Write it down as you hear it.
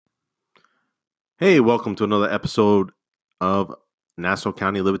Hey, welcome to another episode of Nassau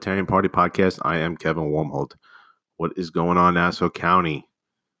County Libertarian Party Podcast. I am Kevin Wormholt. What is going on, Nassau County?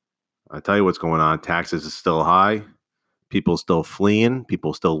 I tell you what's going on. Taxes are still high. People still fleeing.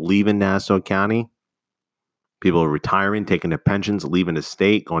 People still leaving Nassau County. People are retiring, taking their pensions, leaving the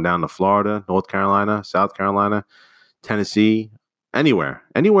state, going down to Florida, North Carolina, South Carolina, Tennessee, anywhere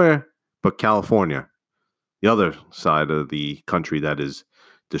but California, the other side of the country that is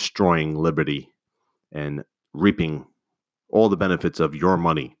destroying liberty and reaping all the benefits of your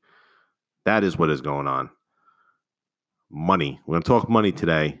money. That is what is going on. Money. We're going to talk money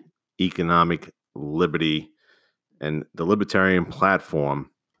today, economic liberty, and the libertarian platform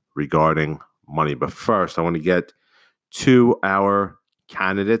regarding money. But first, I want to get to our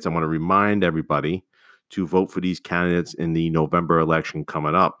candidates. I want to remind everybody to vote for these candidates in the November election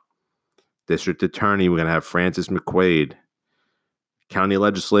coming up. District Attorney, we're going to have Francis McQuaid. County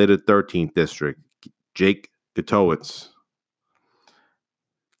Legislator, 13th District, Jake Gutowitz.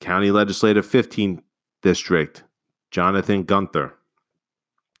 County Legislator, 15th District, Jonathan Gunther.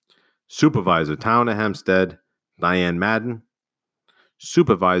 Supervisor, Town of Hempstead, Diane Madden.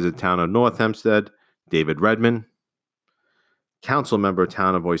 Supervisor, Town of North Hempstead, David Redman. Council Member,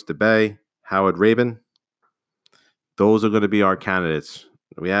 Town of Oyster Bay, Howard Rabin. Those are going to be our candidates.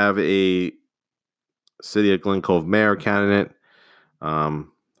 We have a City of Glen Cove Mayor candidate,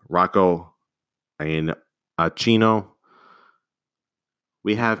 Rocco Iannacino.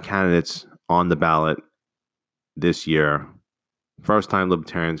 We have candidates on the ballot this year. First-time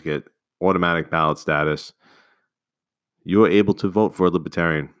libertarians get automatic ballot status. You are able to vote for a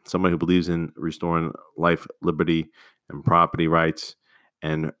libertarian, someone who believes in restoring life, liberty, and property rights.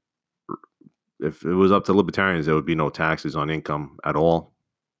 And if it was up to libertarians, there would be no taxes on income at all.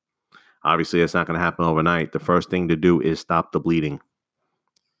 Obviously, it's not going to happen overnight. The first thing to do is stop the bleeding.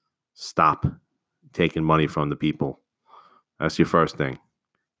 Stop taking money from the people. That's your first thing.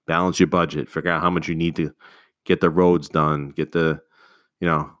 Balance your budget. Figure out how much you need to get the roads done. Get this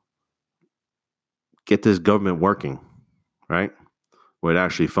government working, right? Where it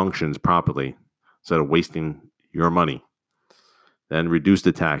actually functions properly instead of wasting your money. Then reduce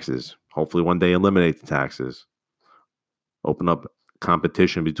the taxes. Hopefully one day eliminate the taxes. Open up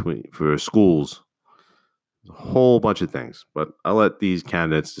competition for schools. A whole bunch of things. But I'll let these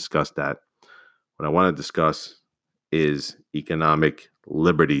candidates discuss that. What I want to discuss is economic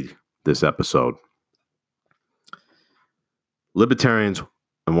liberty this episode. Libertarians,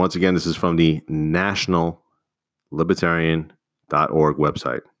 and once again, this is from the National Libertarian.org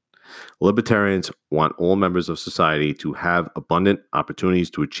website. Libertarians want all members of society to have abundant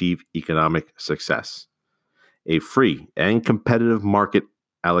opportunities to achieve economic success. A free and competitive market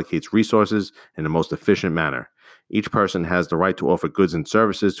allocates resources in the most efficient manner. Each person has the right to offer goods and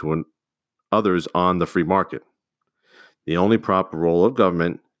services to others on the free market. The only proper role of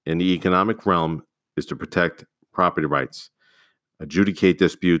government in the economic realm is to protect property rights, adjudicate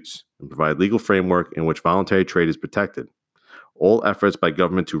disputes, and provide legal framework in which voluntary trade is protected. All efforts by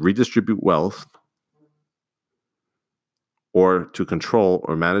government to redistribute wealth or to control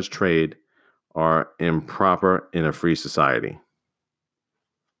or manage trade are improper in a free society.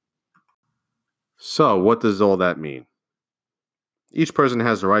 So, what does all that mean? Each person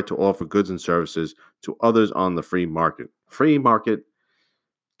has the right to offer goods and services to others on the free market. Free market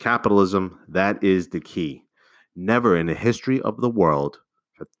capitalism, that is the key. Never in the history of the world,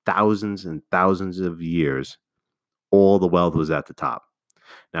 for thousands and thousands of years, all the wealth was at the top.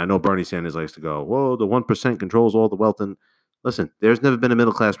 Now, I know Bernie Sanders likes to go, whoa, the 1% controls all the wealth. And listen, there's never been a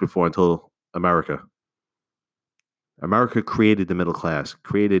middle class before until America. America created the middle class,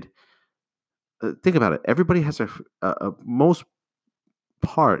 think about it. Everybody has most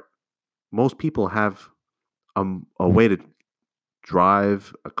people have a way to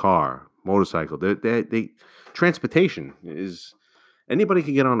drive a car, motorcycle. Transportation is, anybody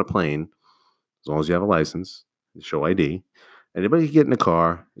can get on a plane as long as you have a license, show ID. Anybody can get in a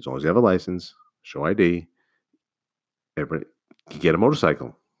car as long as you have a license, show ID. Everybody can get a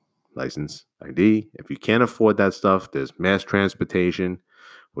motorcycle, license, ID. If you can't afford that stuff, there's mass transportation,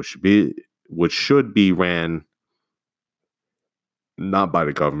 which should be ran not by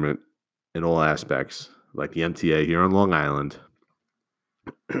the government in all aspects, like the MTA here on Long Island.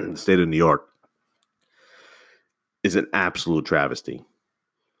 The state of New York is an absolute travesty.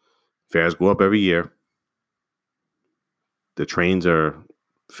 Fares go up every year. The trains are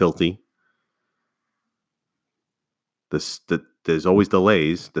filthy. There's always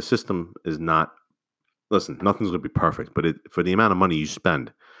delays. The system is not. Listen, nothing's going to be perfect, but for the amount of money you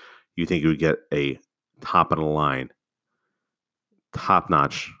spend, you think you would get a top of the line, top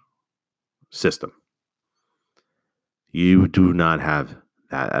notch system. You do not have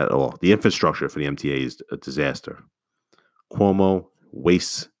that at all. The infrastructure for the MTA is a disaster. Cuomo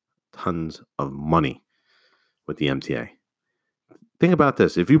wastes tons of money with the MTA. Think about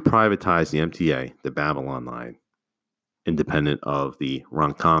this. If you privatize the MTA, the Babylon line, independent of the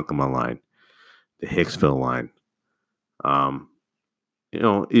Ronkonkoma line, the Hicksville line,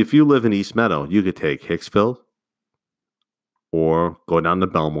 if you live in East Meadow, you could take Hicksville or go down to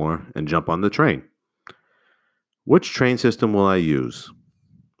Belmore and jump on the train. Which train system will I use?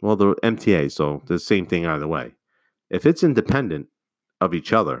 Well, the MTA, so the same thing either way. If it's independent of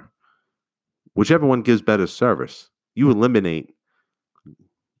each other, whichever one gives better service, you eliminate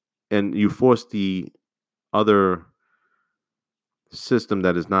and you force the other system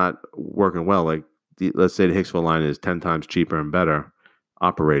that is not working well, like let's say the Hicksville line is 10 times cheaper and better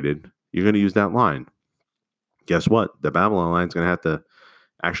operated, you're going to use that line. Guess what? The Babylon line is going to have to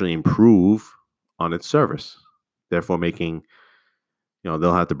actually improve on its service, therefore making,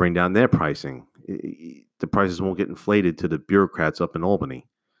 they'll have to bring down their pricing. The prices won't get inflated to the bureaucrats up in Albany.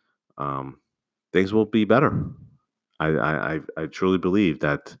 Things will be better. I truly believe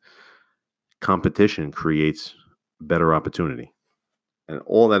that competition creates better opportunity. And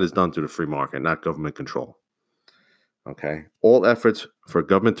all that is done through the free market, not government control. Okay? All efforts for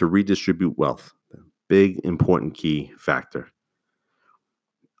government to redistribute wealth. Big, important key factor.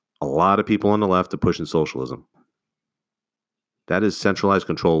 A lot of people on the left are pushing socialism. That is centralized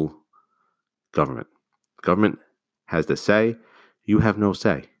control government. Government has the say. You have no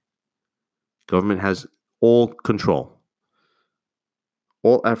say. Government has all control.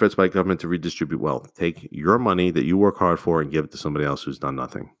 All efforts by government to redistribute wealth. Take your money that you work hard for and give it to somebody else who's done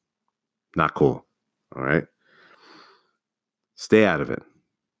nothing. Not cool. All right? Stay out of it.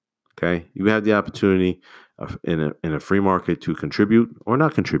 Okay? You have the opportunity in a free market to contribute or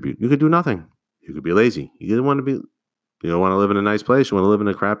not contribute. You could do nothing. You could be lazy. You don't want to live in a nice place. You want to live in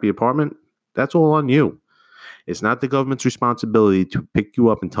a crappy apartment. That's all on you. It's not the government's responsibility to pick you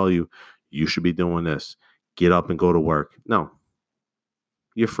up and tell you, you should be doing this. Get up and go to work. No.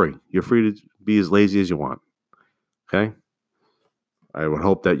 You're free. You're free to be as lazy as you want. Okay? I would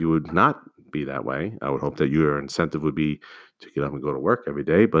hope that you would not be that way. I would hope that your incentive would be to get up and go to work every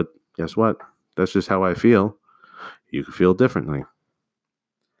day. But guess what? That's just how I feel. You can feel differently.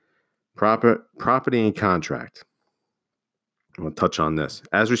 Property and contract. I'm going to touch on this.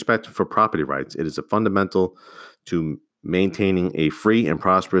 As respect for property rights, it is a fundamental to maintaining a free and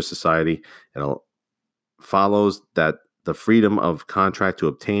prosperous society. It follows that the freedom of contract to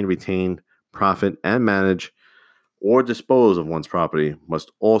obtain, retain, profit, and manage or dispose of one's property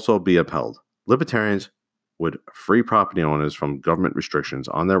must also be upheld. Libertarians would free property owners from government restrictions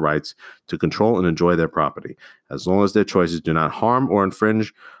on their rights to control and enjoy their property, as long as their choices do not harm or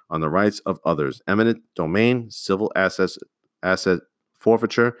infringe on the rights of others. Eminent domain, civil asset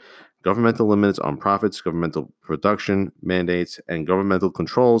forfeiture, governmental limits on profits, governmental production mandates, and governmental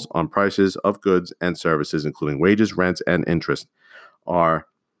controls on prices of goods and services, including wages, rents, and interest, are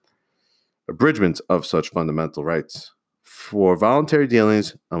abridgments of such fundamental rights. For voluntary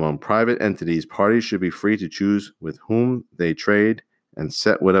dealings among private entities, parties should be free to choose with whom they trade and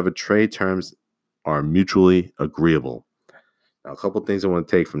set whatever trade terms are mutually agreeable. Now, a couple of things I want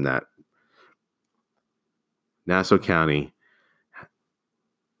to take from that. Nassau County,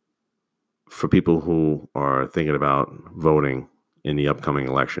 for people who are thinking about voting in the upcoming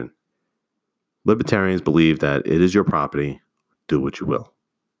election, libertarians believe that it is your property. Do what you will.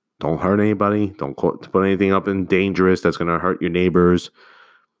 Don't hurt anybody. Don't put anything up in dangerous that's going to hurt your neighbors.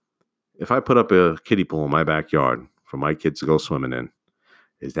 If I put up a kiddie pool in my backyard for my kids to go swimming in,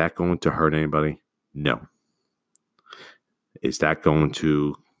 is that going to hurt anybody? No. Is that going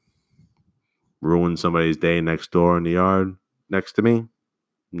to ruin somebody's day next door in the yard next to me?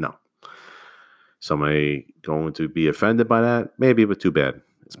 No. Somebody going to be offended by that? Maybe, but too bad.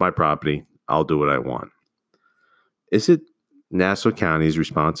 It's my property. I'll do what I want. Is it Nassau County's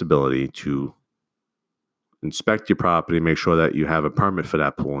responsibility to inspect your property, make sure that you have a permit for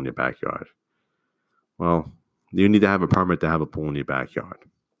that pool in your backyard? Well, you need to have a permit to have a pool in your backyard.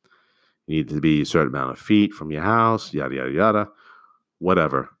 You need to be a certain amount of feet from your house, yada, yada, yada,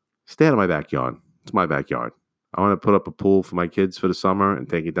 whatever. Stay out of my backyard. It's my backyard. I want to put up a pool for my kids for the summer and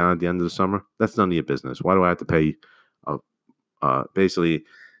take it down at the end of the summer. That's none of your business. Why do I have to pay? Basically,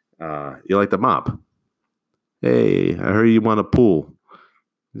 you're like the mob. Hey, I heard you want a pool.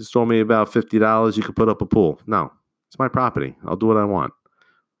 You just told me about $50 you could put up a pool. No, it's my property. I'll do what I want.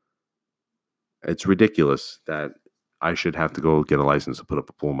 It's ridiculous that I should have to go get a license to put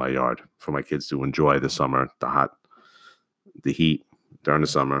up a pool in my yard for my kids to enjoy the summer, the heat during the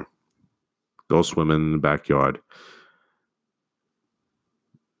summer. Go swimming in the backyard.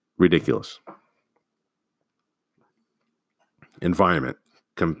 Ridiculous. Environment.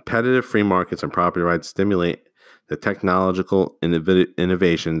 Competitive free markets and property rights stimulate the technological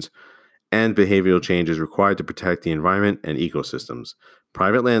innovations and behavioral changes required to protect the environment and ecosystems.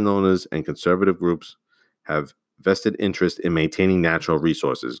 Private landowners and conservative groups have vested interest in maintaining natural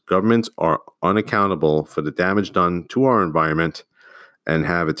resources. Governments are unaccountable for the damage done to our environment and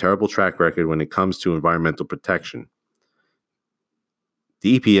have a terrible track record when it comes to environmental protection.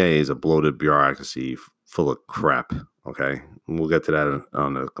 The EPA is a bloated bureaucracy full of crap, okay? We'll get to that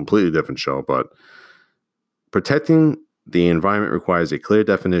on a completely different show, but protecting the environment requires a clear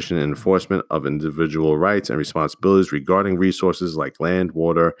definition and enforcement of individual rights and responsibilities regarding resources like land,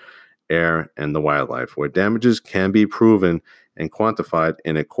 water, air, and the wildlife. Where damages can be proven and quantified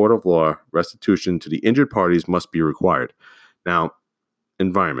in a court of law, restitution to the injured parties must be required. Now,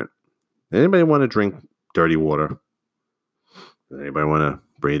 environment. Anybody want to drink dirty water? Does anybody want to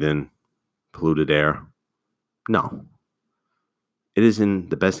breathe in polluted air? No. It is in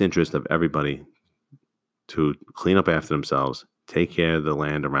the best interest of everybody to clean up after themselves, take care of the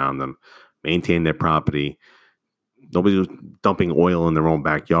land around them, maintain their property. Nobody's dumping oil in their own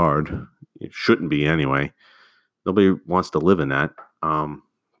backyard. It shouldn't be anyway. Nobody wants to live in that.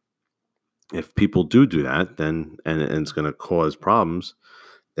 If people do that, then and it's going to cause problems,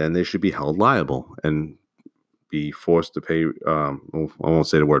 then they should be held liable and be forced to pay. I won't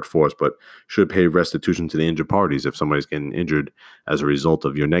say the word forced, but should pay restitution to the injured parties if somebody's getting injured as a result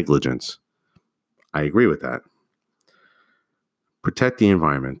of your negligence. I agree with that. Protect the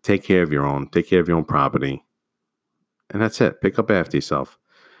environment. Take care of your own property. And that's it. Pick up after yourself.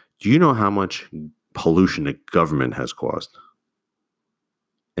 Do you know how much pollution the government has caused?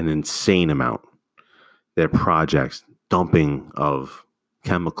 An insane amount. Their projects, dumping of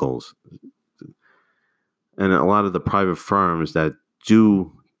chemicals. And a lot of the private firms that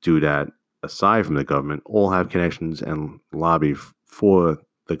do that, aside from the government, all have connections and lobby for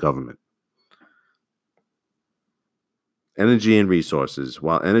the government. Energy and resources.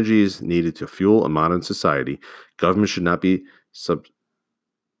 While energy is needed to fuel a modern society, government should not be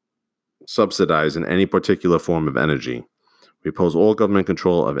subsidized in any particular form of energy. We oppose all government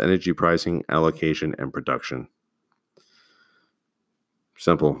control of energy pricing, allocation, and production.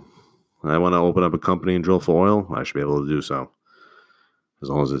 Simple. I want to open up a company and drill for oil. I should be able to do so, as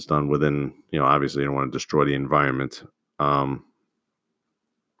long as it's done within, obviously you don't want to destroy the environment.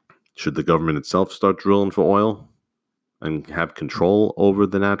 Should the government itself start drilling for oil and have control over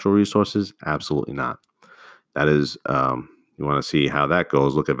the natural resources? Absolutely not. That is, you want to see how that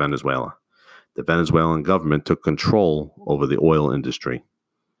goes, look at Venezuela. The Venezuelan government took control over the oil industry.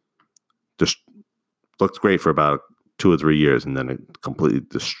 Just looked great for about 2 or 3 years, and then it completely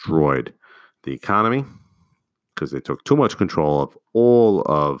destroyed the economy because they took too much control of all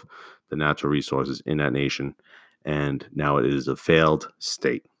of the natural resources in that nation, and now it is a failed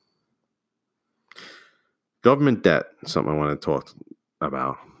state. Government debt, something I want to talk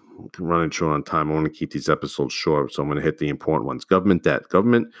about. I'm running short on time. I want to keep these episodes short, so I'm going to hit the important ones. Government debt.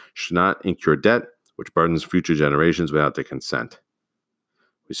 Government should not incur debt which burdens future generations without their consent.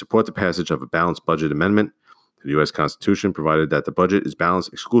 We support the passage of a balanced budget amendment to the U.S. Constitution, provided that the budget is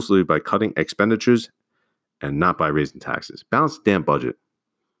balanced exclusively by cutting expenditures and not by raising taxes. Balance the damn budget.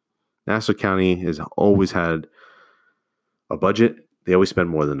 Nassau County has always had a budget. They always spend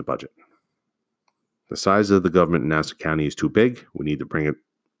more than the budget. The size of the government in Nassau County is too big. We need to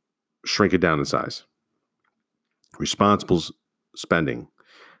shrink it down in size. Responsible spending.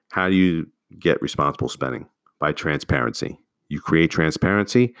 How do you get responsible spending? By transparency. You create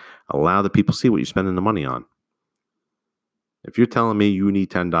transparency, allow the people to see what you're spending the money on. If you're telling me you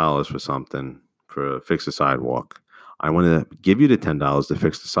need $10 for something, for fix a sidewalk, I want to give you the $10 to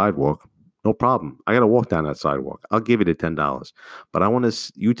fix the sidewalk. No problem. I got to walk down that sidewalk. I'll give you the $10. But I want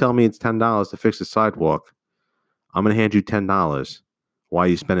to, you tell me it's $10 to fix the sidewalk. I'm going to hand you $10. Why are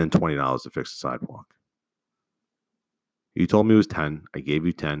you spending $20 to fix the sidewalk? You told me it was 10. I gave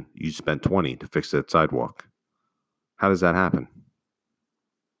you 10. You spent 20 to fix that sidewalk. How does that happen?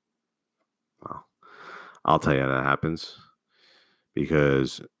 Well, I'll tell you how that happens.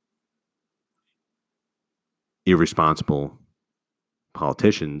 Because irresponsible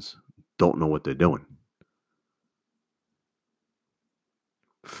politicians don't know what they're doing.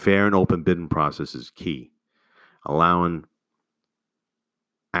 Fair and open bidding process is key. Allowing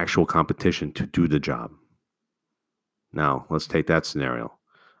actual competition to do the job. Now, let's take that scenario.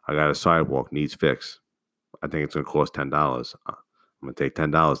 I got a sidewalk, needs fix. I think it's going to cost $10. I'm going to take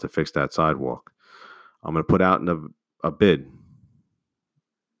 $10 to fix that sidewalk. I'm going to put out in a bid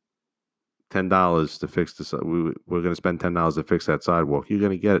 $10 to fix this. We're going to spend $10 to fix that sidewalk. You're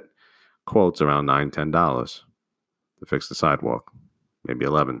going to get quotes around $9, $10 to fix the sidewalk. Maybe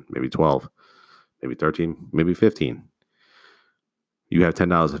 11, maybe 12, maybe 13, maybe 15. You have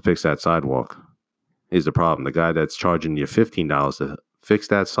 $10 to fix that sidewalk. Here's the problem. The guy that's charging you $15 to fix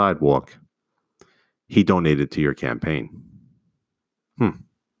that sidewalk, he donated to your campaign.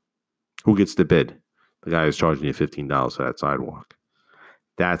 Who gets the bid? The guy who's charging you $15 for that sidewalk.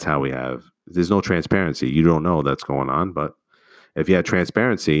 That's how there's no transparency. You don't know that's going on, but if you had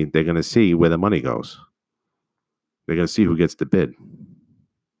transparency, they're going to see where the money goes. They're going to see who gets the bid.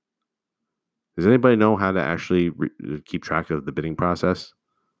 Does anybody know how to actually keep track of the bidding process?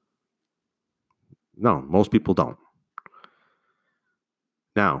 No, most people don't.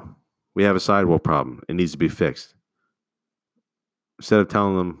 Now, we have a sidewalk problem. It needs to be fixed. Instead of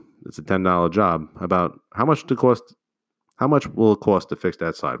telling them it's a $10 job, about how much will it cost to fix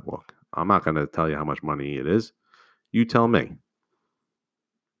that sidewalk? I'm not going to tell you how much money it is. You tell me.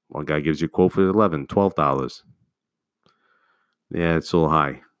 One guy gives you a quote for $11, $12. Yeah, it's a little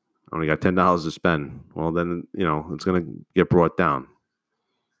high. I only got $10 to spend. Well, then, it's going to get brought down.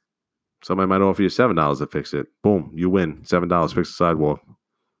 Somebody might offer you $7 to fix it. Boom, you win. $7, fix the sidewalk.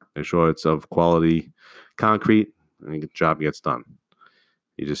 Make sure it's of quality concrete, and the job gets done.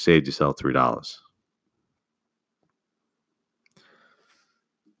 You just saved yourself $3.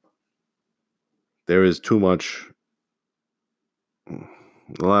 There is too much.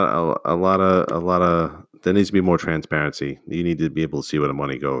 A lot of. There needs to be more transparency. You need to be able to see where the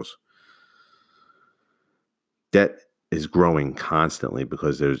money goes. Debt is growing constantly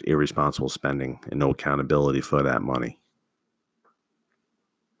because there's irresponsible spending and no accountability for that money.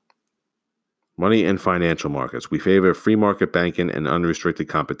 Money and financial markets. We favor free market banking and unrestricted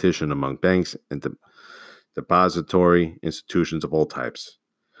competition among banks and depository institutions of all types.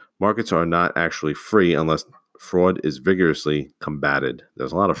 Markets are not actually free unless fraud is vigorously combated.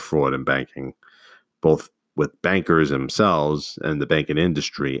 There's a lot of fraud in banking, both with bankers themselves and the banking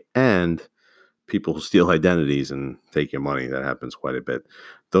industry and people who steal identities and take your money. That happens quite a bit.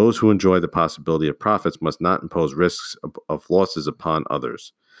 Those who enjoy the possibility of profits must not impose risks of losses upon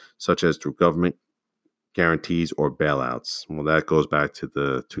others, such as through government guarantees or bailouts. Well, that goes back to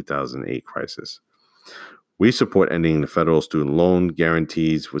the 2008 crisis. We support ending the federal student loan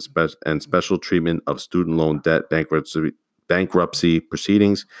guarantees with special treatment of student loan debt bankruptcy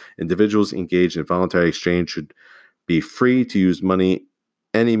proceedings. Individuals engaged in voluntary exchange should be free to use money,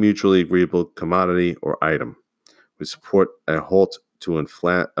 any mutually agreeable commodity or item. We support a halt to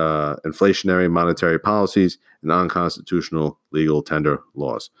inflationary monetary policies and unconstitutional legal tender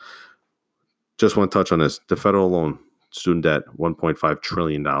laws. Just want to touch on this. The federal loan, student debt, $1.5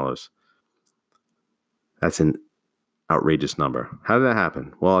 trillion. That's an outrageous number. How did that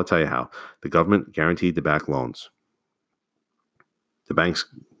happen? Well, I'll tell you how. The government guaranteed to back loans. The banks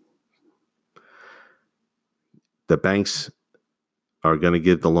are going to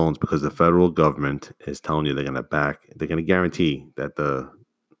give the loans because the federal government is telling you they're going to guarantee that the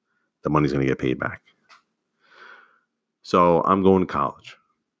money's going to get paid back. So I'm going to college.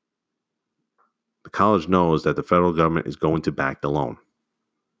 The college knows that the federal government is going to back the loan.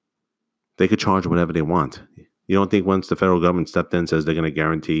 They could charge whatever they want. You don't think once the federal government stepped in and says they're going to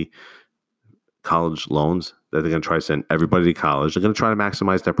guarantee college loans, that they're going to try to send everybody to college? They're going to try to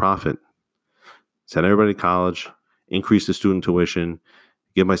maximize their profit. Send everybody to college, increase the student tuition,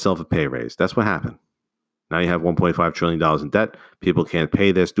 give myself a pay raise. That's what happened. Now you have $1.5 trillion in debt. People can't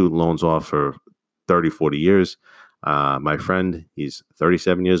pay their student loans off for 30, 40 years. My friend, he's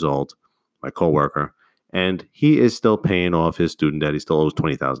 37 years old, my coworker, and he is still paying off his student debt. He still owes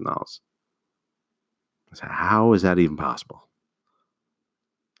 $20,000. How is that even possible?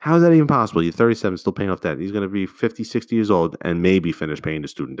 How is that even possible? You're 37, still paying off debt. He's going to be 50, 60 years old and maybe finish paying the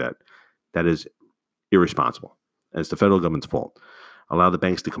student debt. That is irresponsible. And it's the federal government's fault. Allow the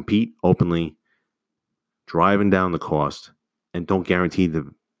banks to compete openly, driving down the cost, and don't guarantee the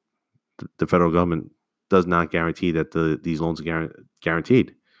federal government does not guarantee that these loans are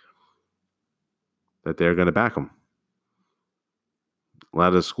guaranteed, that they're going to back them. A lot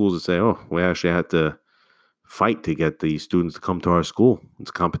of the schools that say, oh, we actually had to fight to get the students to come to our school. It's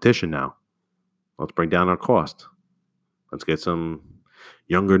a competition now. Let's bring down our cost. Let's get some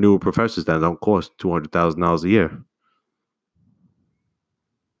younger, newer professors that don't cost $200,000 a year.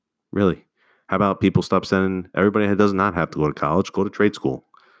 Really? How about people stop sending everybody that does not have to go to college, go to trade school,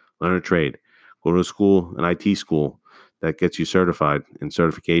 learn a trade, go to a school, an IT school that gets you certified in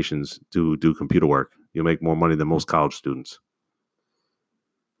certifications to do computer work. You'll make more money than most college students.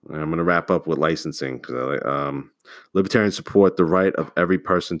 I'm going to wrap up with licensing because libertarians support the right of every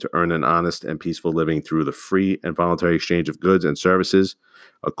person to earn an honest and peaceful living through the free and voluntary exchange of goods and services.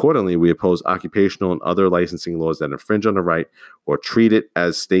 Accordingly, we oppose occupational and other licensing laws that infringe on the right or treat it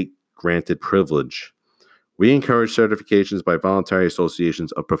as state-granted privilege. We encourage certifications by voluntary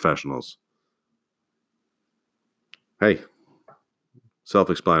associations of professionals. Hey,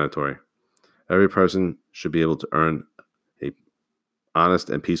 self-explanatory. Every person should be able to earn a honest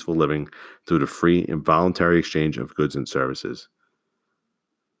and peaceful living through the free and voluntary exchange of goods and services.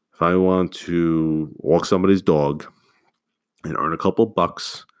 If I want to walk somebody's dog and earn a couple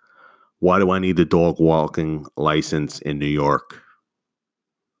bucks, why do I need a dog walking license in New York?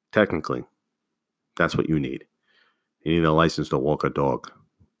 Technically, that's what you need. You need a license to walk a dog.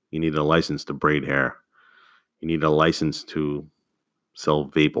 You need a license to braid hair. You need a license to sell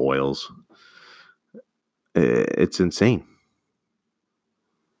vape oils. It's insane.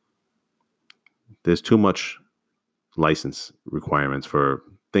 There's too much license requirements for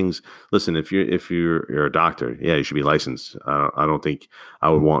things. Listen, if you're a doctor, yeah, you should be licensed. I don't think I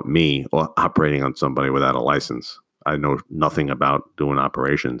would want me operating on somebody without a license. I know nothing about doing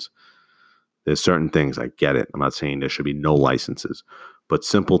operations. There's certain things, I get it. I'm not saying there should be no licenses, but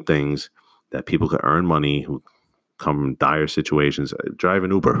simple things that people can earn money who come from dire situations. Drive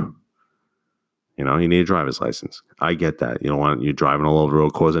an Uber. You know, you need a driver's license. I get that. You don't want you driving all over the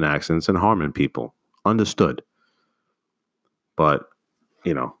road causing accidents and harming people. Understood. But,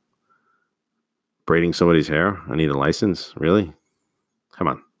 you know, braiding somebody's hair, I need a license? Really? Come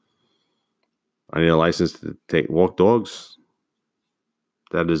on. I need a license to walk dogs?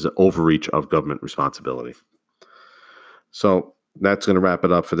 That is an overreach of government responsibility. So that's going to wrap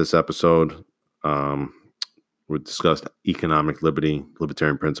it up for this episode. We discussed economic liberty,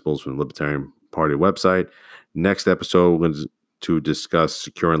 libertarian principles from the Libertarian Party website. Next episode, we're going to discuss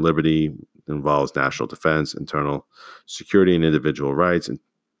securing liberty. It involves national defense, internal security and individual rights,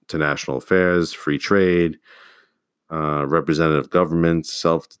 international affairs, free trade, representative government,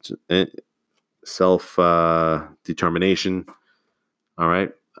 self-determination. All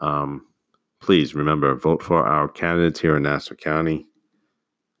right. Please remember, vote for our candidates here in Nassau County.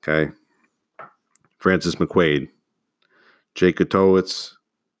 Okay. Francis McQuaid, Jake Kotowitz,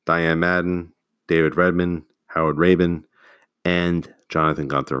 Diane Madden, David Redmond, Howard Rabin, and Jonathan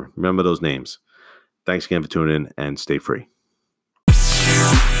Gunther. Remember those names. Thanks again for tuning in and stay free.